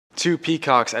Two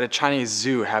peacocks at a Chinese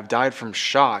zoo have died from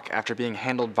shock after being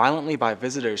handled violently by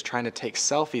visitors trying to take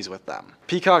selfies with them.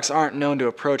 Peacocks aren't known to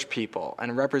approach people, and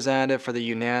a representative for the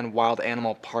Yunnan Wild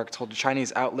Animal Park told a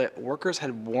Chinese outlet workers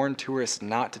had warned tourists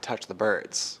not to touch the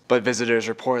birds. But visitors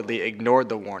reportedly ignored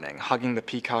the warning, hugging the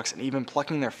peacocks and even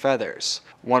plucking their feathers.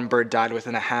 One bird died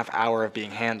within a half hour of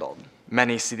being handled.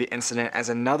 Many see the incident as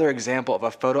another example of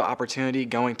a photo opportunity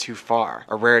going too far.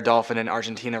 A rare dolphin in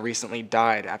Argentina recently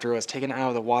died after it was taken out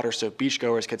of the water so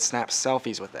beachgoers could snap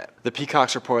selfies with it. The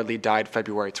peacocks reportedly died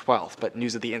February 12th, but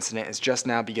news of the incident is just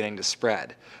now beginning to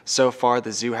spread. So far,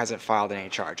 the zoo hasn't filed any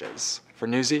charges. For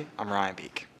Newsy, I'm Ryan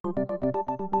Beek.